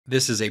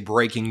This is a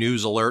breaking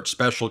news alert.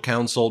 Special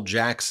counsel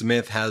Jack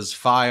Smith has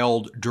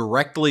filed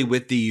directly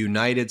with the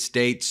United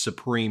States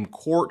Supreme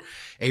Court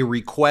a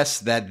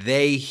request that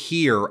they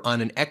hear on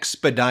an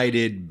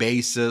expedited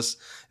basis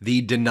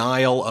the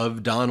denial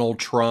of Donald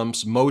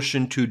Trump's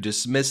motion to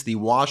dismiss the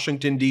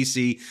Washington,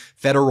 D.C.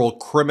 federal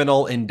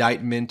criminal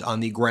indictment on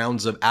the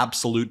grounds of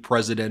absolute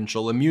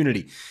presidential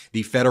immunity.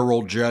 The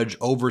federal judge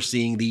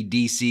overseeing the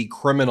D.C.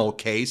 criminal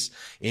case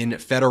in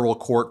federal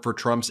court for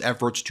Trump's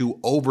efforts to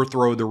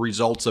overthrow the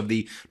results of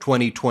the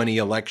 2020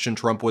 election.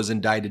 Trump was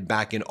indicted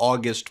back in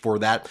August for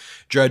that.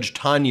 Judge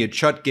Tanya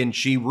Chutkan,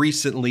 she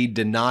recently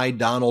denied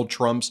Donald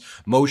Trump's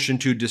motion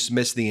to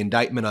dismiss the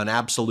indictment on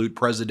absolute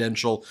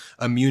presidential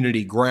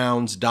immunity grounds.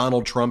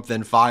 Donald Trump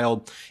then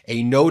filed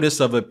a notice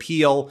of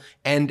appeal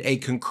and a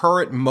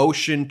concurrent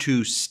motion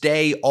to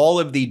stay all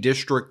of the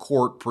district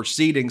court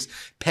proceedings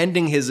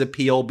pending his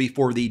appeal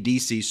before the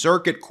D.C.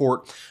 Circuit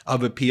Court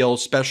of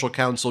Appeals. Special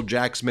counsel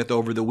Jack Smith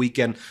over the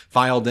weekend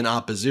filed an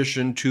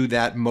opposition to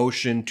that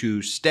motion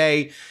to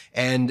stay.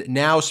 And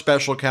now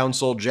special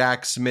counsel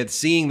Jack Smith,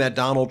 seeing that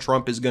Donald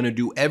Trump is going to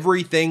do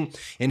everything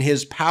in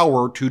his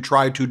power to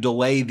try to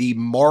delay the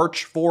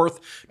March 4th,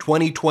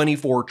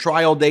 2024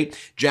 trial date,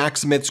 Jack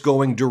Smith's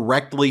going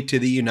directly to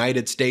the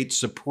United States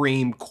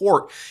Supreme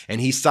Court.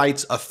 And he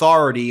cites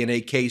authority in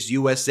a case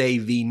USA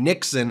v.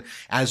 Nixon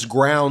as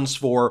grounds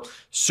for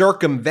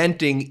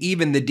circumventing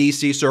even the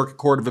D.C. Circuit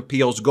Court of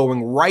Appeals,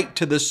 going right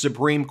to the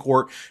Supreme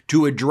Court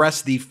to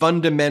address the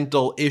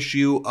fundamental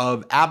issue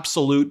of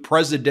absolute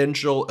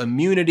presidential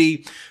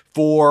immunity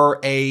for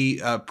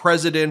a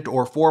president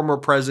or former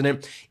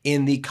president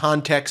in the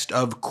context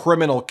of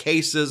criminal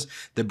cases.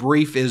 The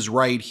brief is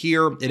right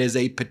here. It is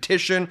a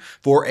petition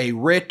for a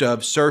writ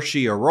of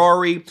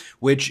certiorari,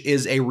 which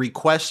is a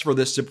request for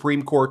the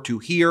Supreme Court to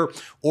hear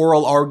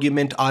oral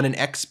argument on an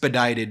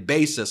expedited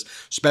basis.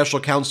 Special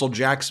counsel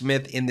Jack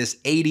Smith, in this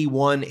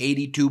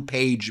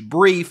 82-page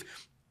brief,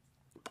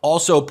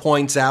 also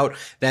points out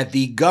that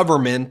the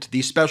government,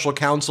 the special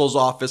counsel's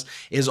office,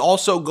 is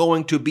also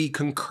going to be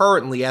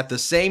concurrently, at the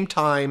same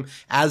time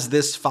as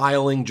this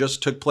filing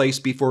just took place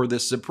before the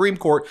Supreme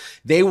Court,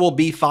 they will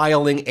be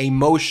filing a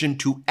motion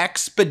to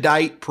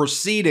expedite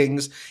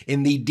proceedings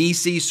in the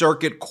D.C.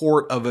 Circuit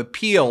Court of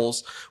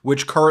Appeals,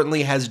 which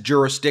currently has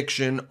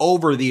jurisdiction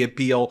over the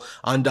appeal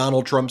on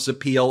Donald Trump's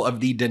appeal of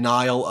the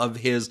denial of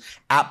his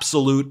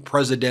absolute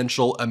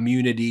presidential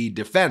immunity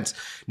defense.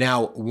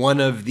 Now,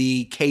 one of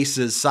the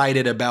cases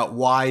cited about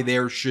why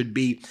there should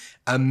be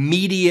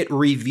immediate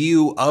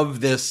review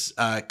of this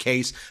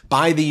case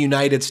by the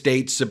United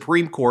States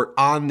Supreme Court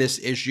on this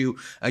issue,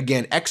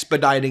 again,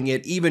 expediting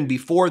it even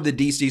before the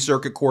D.C.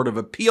 Circuit Court of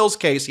Appeals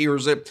case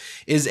hears it,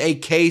 is a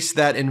case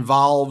that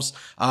involves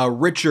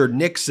Richard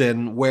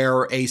Nixon,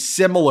 where a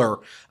similar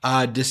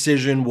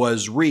decision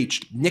was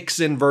reached.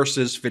 Nixon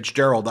versus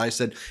Fitzgerald. I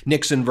said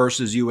Nixon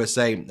versus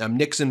USA.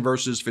 Nixon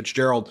versus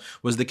Fitzgerald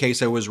was the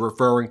case I was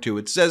referring to.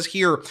 It says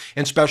here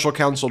in Special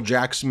Counsel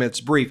Jack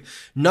Smith's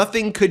brief,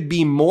 nothing could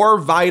be more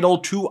vital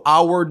to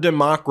our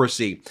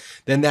democracy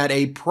than that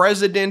a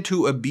president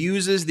who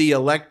abuses the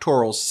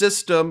electoral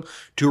system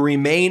to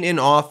remain in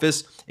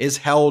office is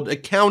held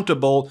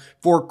accountable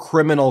for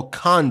criminal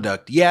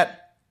conduct.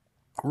 Yet,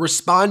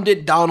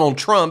 Respondent Donald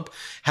Trump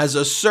has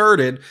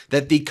asserted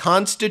that the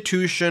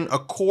Constitution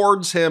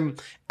accords him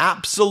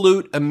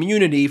absolute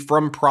immunity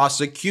from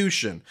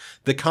prosecution.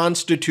 The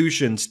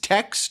Constitution's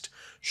text,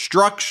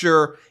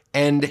 structure,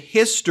 and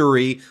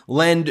history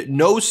lend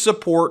no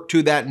support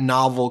to that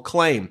novel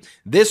claim.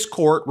 This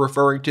court,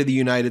 referring to the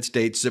United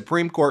States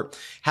Supreme Court,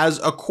 has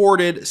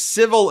accorded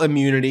civil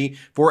immunity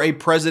for a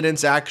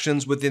president's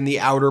actions within the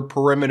outer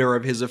perimeter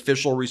of his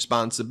official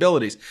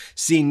responsibilities.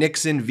 See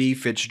Nixon v.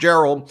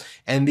 Fitzgerald,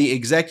 and the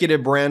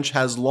executive branch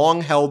has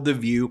long held the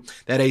view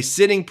that a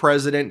sitting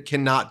president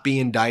cannot be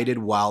indicted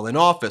while in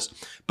office.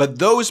 But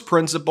those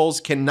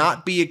principles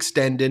cannot be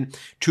extended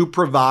to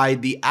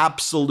provide the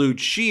absolute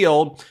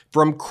shield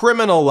from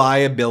criminal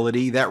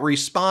liability that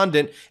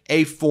respondent,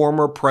 a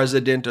former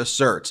president,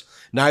 asserts.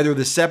 Neither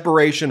the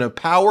separation of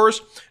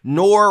powers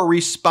nor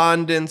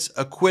respondent's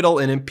acquittal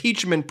in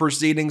impeachment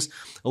proceedings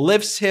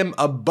lifts him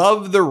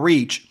above the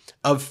reach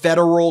of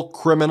federal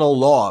criminal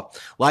law.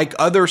 Like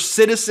other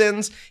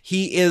citizens,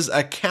 he is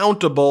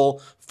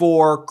accountable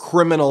for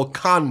criminal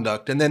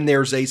conduct. And then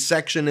there's a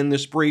section in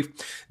this brief.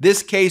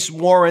 This case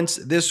warrants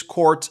this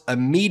court's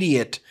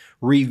immediate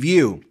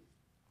review.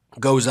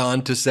 Goes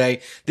on to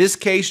say, this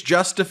case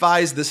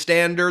justifies the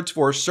standards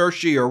for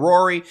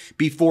certiorari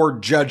before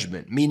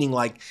judgment, meaning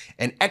like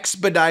an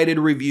expedited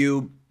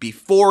review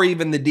before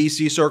even the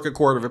D.C. Circuit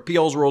Court of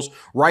Appeals rules,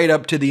 right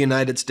up to the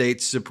United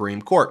States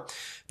Supreme Court.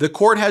 The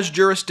court has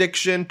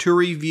jurisdiction to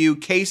review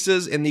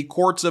cases in the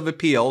courts of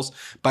appeals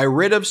by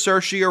writ of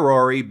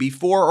certiorari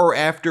before or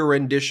after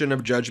rendition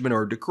of judgment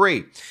or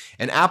decree.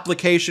 An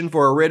application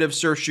for a writ of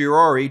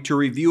certiorari to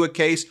review a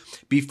case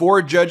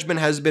before judgment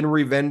has been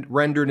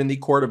rendered in the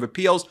court of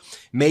appeals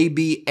may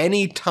be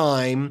any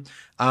time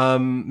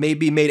may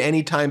be made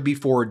any time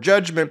before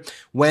judgment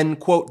when,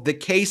 quote, the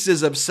case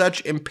is of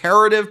such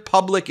imperative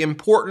public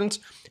importance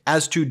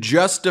as to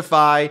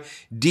justify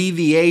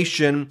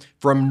deviation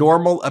from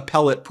normal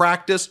appellate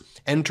practice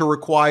and to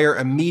require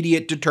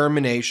immediate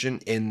determination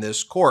in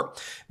this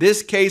court.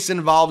 This case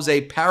involves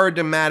a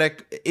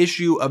paradigmatic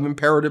issue of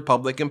imperative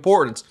public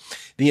importance: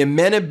 the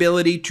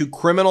amenability to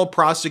criminal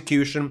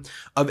prosecution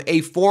of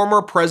a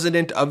former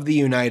president of the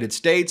United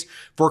States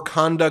for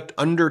conduct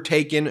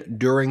undertaken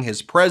during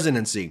his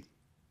presidency.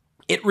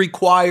 It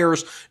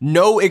requires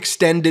no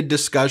extended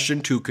discussion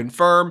to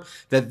confirm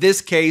that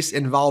this case,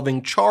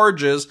 involving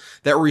charges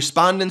that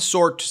respondents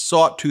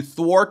sought to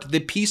thwart the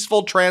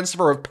peaceful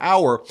transfer of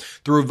power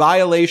through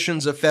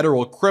violations of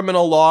federal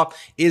criminal law,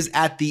 is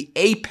at the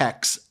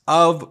apex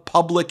of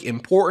public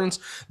importance.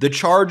 The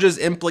charges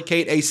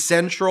implicate a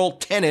central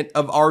tenet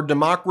of our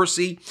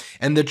democracy,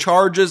 and the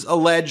charges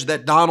allege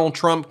that Donald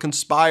Trump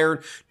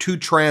conspired to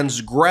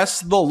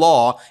transgress the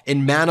law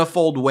in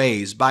manifold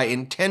ways by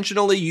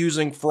intentionally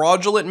using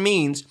fraudulent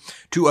means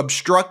to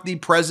obstruct the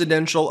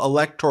presidential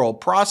electoral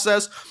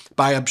process,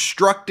 by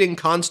obstructing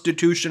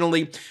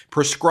constitutionally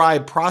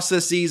prescribed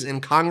processes in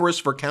Congress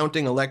for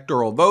counting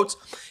electoral votes,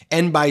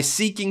 and by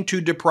seeking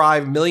to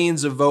deprive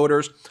millions of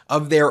voters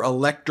of their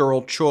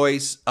electoral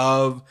choice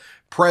of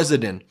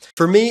president.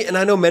 For me, and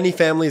I know many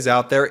families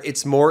out there,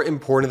 it's more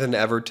important than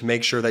ever to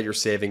make sure that you're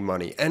saving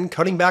money and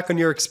cutting back on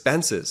your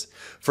expenses.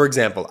 For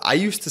example, I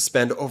used to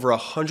spend over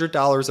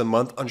 $100 a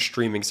month on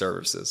streaming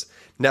services: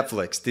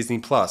 Netflix, Disney+,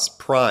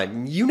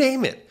 Prime, you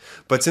name it.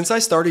 But since I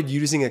started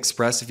using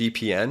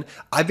ExpressVPN,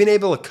 I've been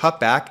able to cut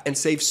back and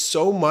save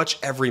so much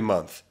every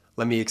month.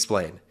 Let me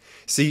explain.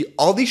 See,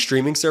 all these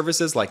streaming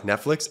services like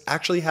Netflix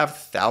actually have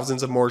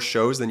thousands of more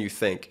shows than you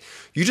think.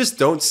 You just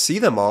don't see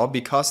them all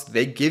because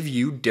they give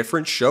you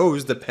different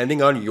shows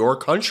depending on your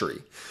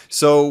country.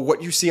 So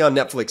what you see on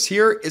Netflix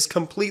here is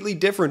completely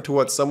different to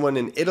what someone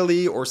in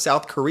Italy or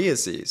South Korea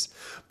sees.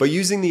 But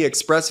using the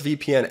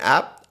ExpressVPN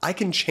app, I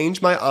can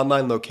change my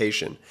online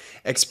location.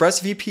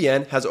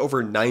 ExpressVPN has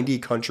over 90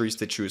 countries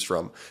to choose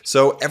from.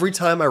 So every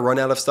time I run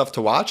out of stuff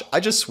to watch,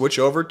 I just switch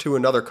over to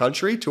another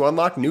country to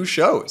unlock new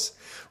shows.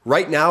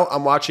 Right now,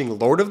 I'm watching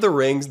Lord of the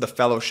Rings: The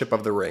Fellowship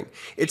of the Ring.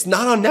 It's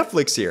not on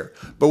Netflix here,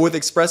 but with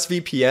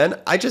ExpressVPN,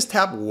 I just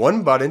tap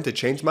one button to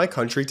change my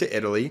country to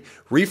Italy,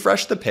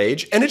 refresh the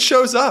page, and it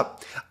shows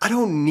up. I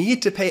don't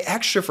need to pay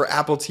extra for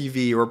Apple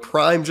TV or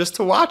Prime just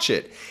to watch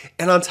it.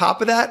 And on top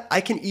of that,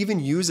 I can even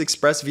use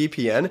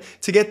ExpressVPN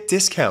to get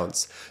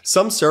discounts.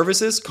 Some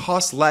services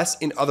cost less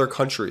in other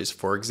countries.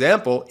 For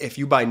example, if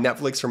you buy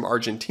Netflix from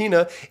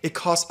Argentina, it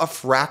costs a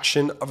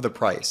fraction of the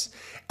price.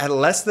 At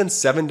less than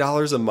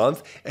 $7 a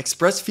month,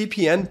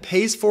 ExpressVPN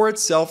pays for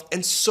itself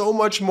and so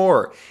much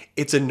more.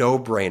 It's a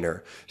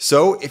no-brainer.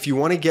 So if you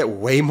want to get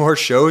way more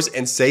shows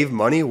and save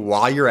money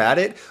while you're at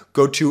it,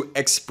 go to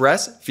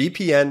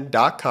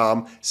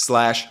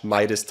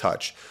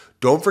expressvpn.com/MeidasTouch.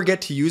 Don't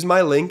forget to use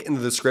my link in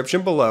the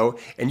description below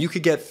and you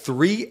could get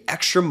 3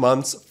 extra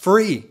months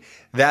free.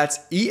 That's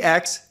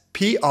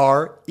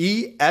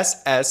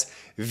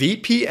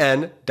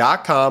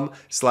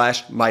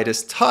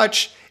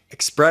expressvpn.com/MeidasTouch.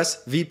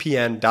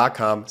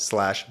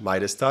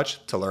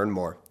 expressvpn.com/MeidasTouch to learn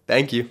more.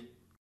 Thank you.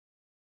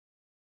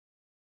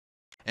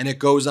 And it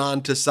goes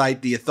on to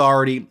cite the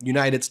authority,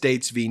 United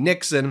States v.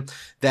 Nixon,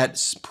 that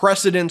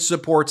precedent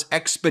supports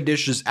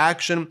expeditious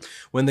action.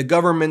 When the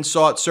government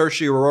sought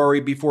certiorari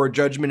before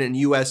judgment in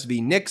U.S.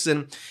 v.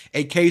 Nixon,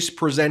 a case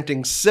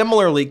presenting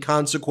similarly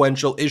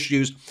consequential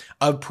issues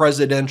of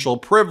presidential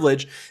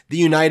privilege, the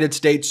United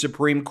States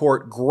Supreme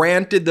Court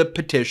granted the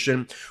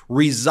petition,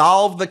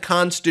 resolved the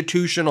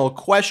constitutional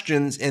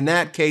questions in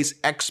that case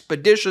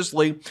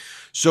expeditiously,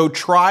 so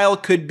trial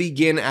could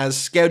begin as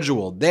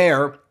scheduled.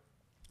 There,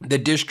 the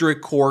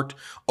district court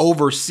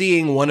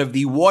overseeing one of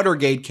the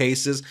Watergate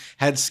cases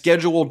had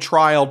scheduled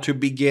trial to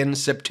begin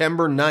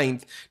September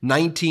 9th,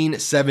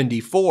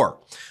 1974.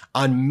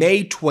 On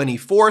May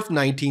 24th,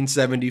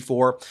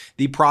 1974,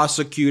 the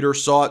prosecutor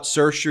sought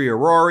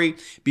certiorari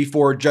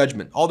before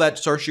judgment. All that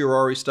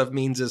certiorari stuff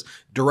means is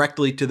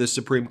directly to the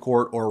Supreme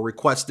Court or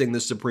requesting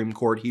the Supreme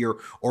Court hear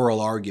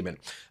oral argument.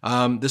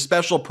 The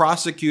special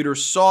prosecutor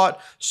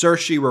sought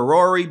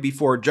certiorari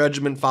before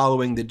judgment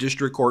following the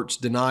district court's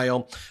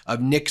denial of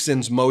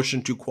Nixon's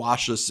motion to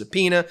quash a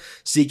subpoena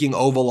seeking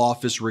Oval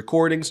Office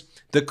recordings.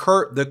 The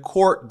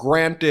court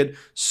granted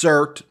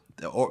cert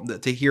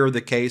to hear the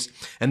case,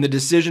 and the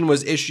decision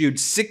was issued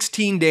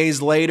 16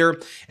 days later,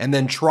 and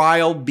then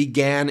trial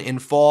began in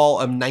fall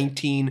of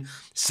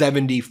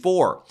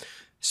 1974.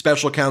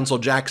 Special counsel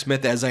Jack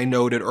Smith, as I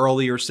noted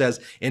earlier, says,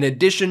 in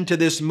addition to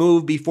this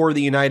move before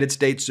the United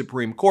States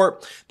Supreme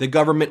Court, the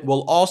government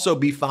will also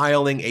be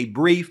filing a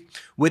brief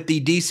with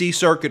the D.C.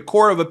 Circuit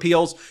Court of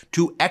Appeals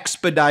to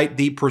expedite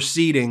the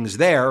proceedings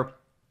there.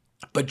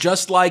 But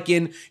just like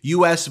in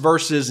U.S.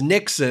 versus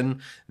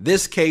Nixon,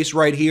 this case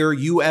right here,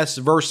 U.S.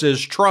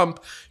 versus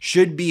Trump,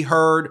 should be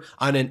heard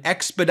on an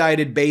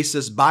expedited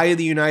basis by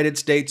the United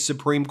States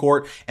Supreme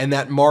Court, and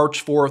that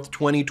March 4th,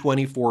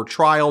 2024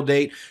 trial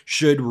date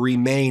should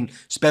remain.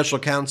 Special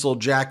counsel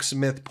Jack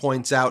Smith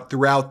points out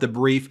throughout the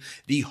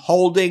brief the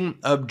holding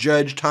of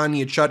Judge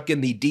Tanya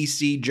Chutkan, the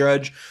D.C.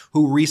 judge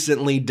who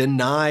recently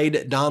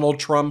denied Donald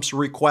Trump's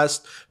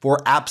request for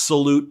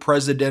absolute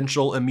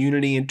presidential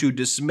immunity and to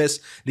dismiss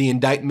the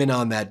indictment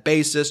on that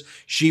basis.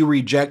 She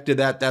rejected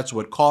that. That's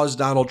what caused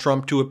Donald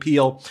Trump to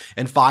appeal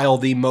and file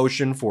the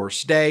motion for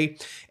stay.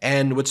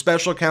 And what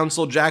special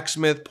counsel Jack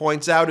Smith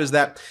points out is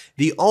that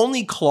the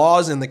only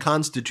clause in the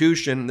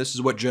Constitution, this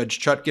is what Judge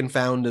Chutkan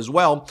found as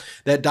well,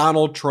 that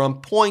Donald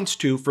Trump points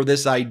to for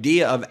this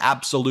idea of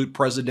absolute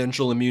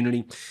presidential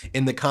immunity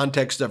in the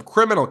context of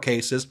criminal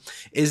cases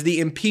is the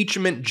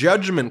impeachment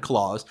judgment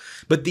clause.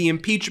 But the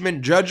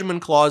impeachment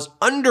judgment clause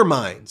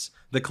undermines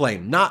the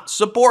claim, not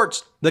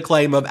supports the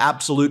claim of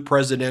absolute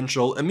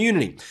presidential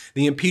immunity.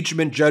 The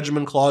impeachment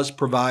judgment clause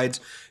provides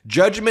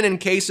judgment in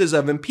cases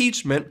of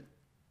impeachment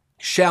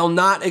shall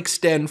not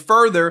extend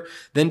further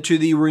than to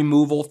the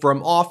removal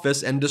from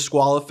office and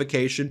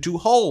disqualification to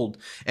hold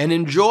and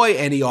enjoy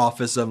any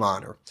office of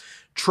honor,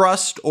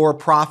 trust, or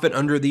profit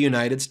under the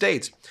United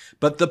States.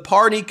 But the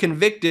party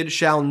convicted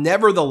shall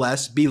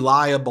nevertheless be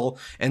liable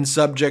and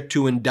subject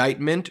to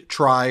indictment,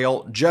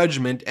 trial,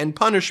 judgment, and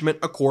punishment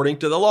according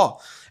to the law.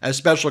 As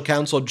special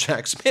counsel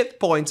Jack Smith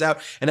points out,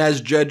 and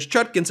as Judge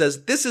Chutkan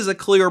says, this is a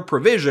clear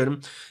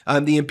provision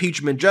on the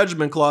impeachment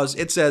judgment clause.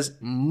 It says,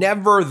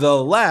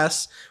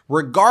 nevertheless,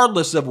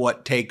 regardless of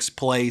what takes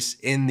place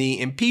in the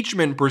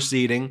impeachment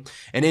proceeding,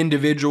 an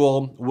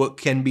individual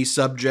can be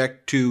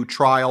subject to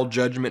trial,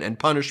 judgment, and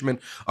punishment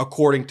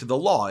according to the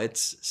law.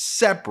 It's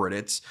separate.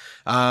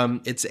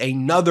 It's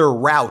another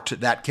route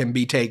that can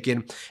be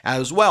taken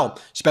as well.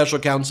 Special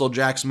counsel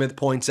Jack Smith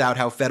points out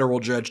how Federal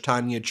Judge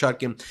Tanya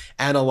Chutkan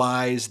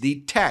analyzed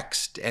the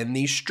text and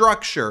the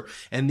structure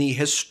and the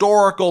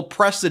historical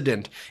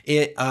precedent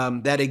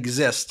that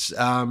exists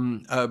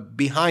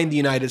behind the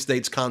United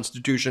States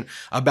Constitution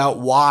about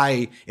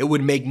why it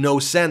would make no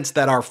sense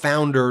that our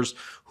founders,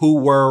 who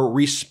were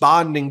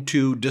responding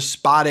to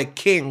despotic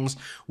kings,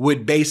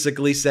 would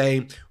basically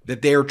say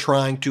that they're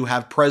trying to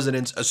have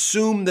presidents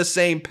assume the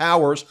same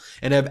powers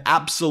and have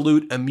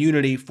absolute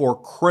immunity for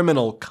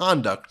criminal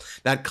conduct.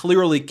 That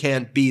clearly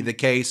can't be the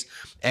case.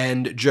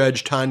 And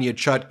Judge Tanya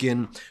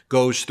Chutkan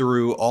goes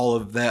through all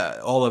of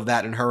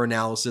that in her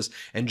analysis,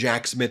 and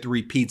Jack Smith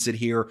repeats it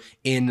here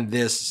in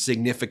this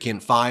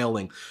significant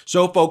filing.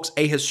 So, folks,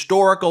 a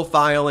historical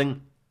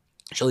filing,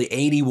 actually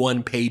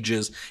 81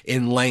 pages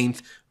in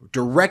length,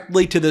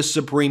 directly to the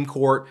Supreme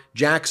Court.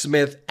 Jack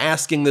Smith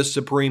asking the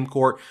Supreme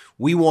Court,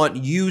 we want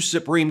you,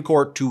 Supreme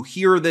Court, to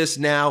hear this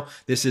now.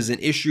 This is an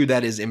issue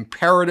that is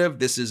imperative.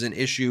 This is an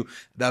issue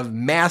of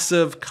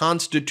massive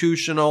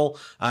constitutional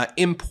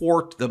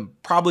import,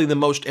 probably the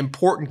most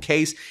important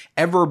case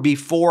ever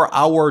before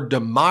our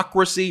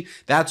democracy.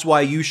 That's why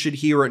you should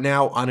hear it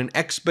now on an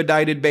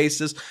expedited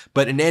basis.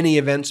 But in any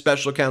event,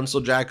 special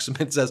counsel Jack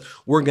Smith says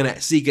we're going to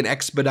seek an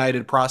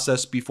expedited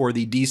process before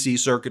the D.C.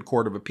 Circuit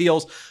Court of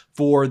Appeals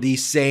for the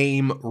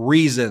same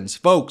reasons.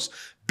 Folks,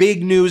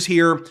 big news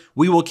here.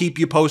 We will keep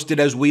you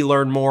posted as we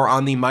learn more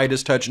on the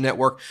MeidasTouch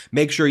network.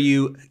 Make sure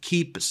you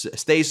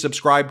stay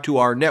subscribed to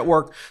our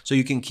network so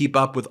you can keep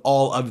up with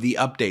all of the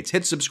updates.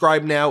 Hit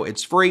subscribe now.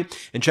 It's free.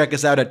 And check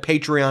us out at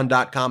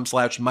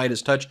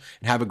patreon.com/MeidasTouch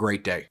and have a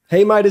great day.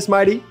 Hey, Meidas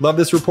Mighty. Love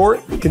this report?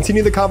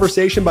 Continue the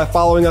conversation by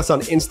following us on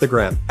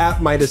Instagram at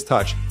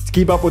MeidasTouch to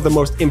keep up with the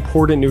most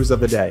important news of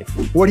the day.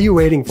 What are you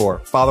waiting for?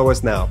 Follow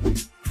us now.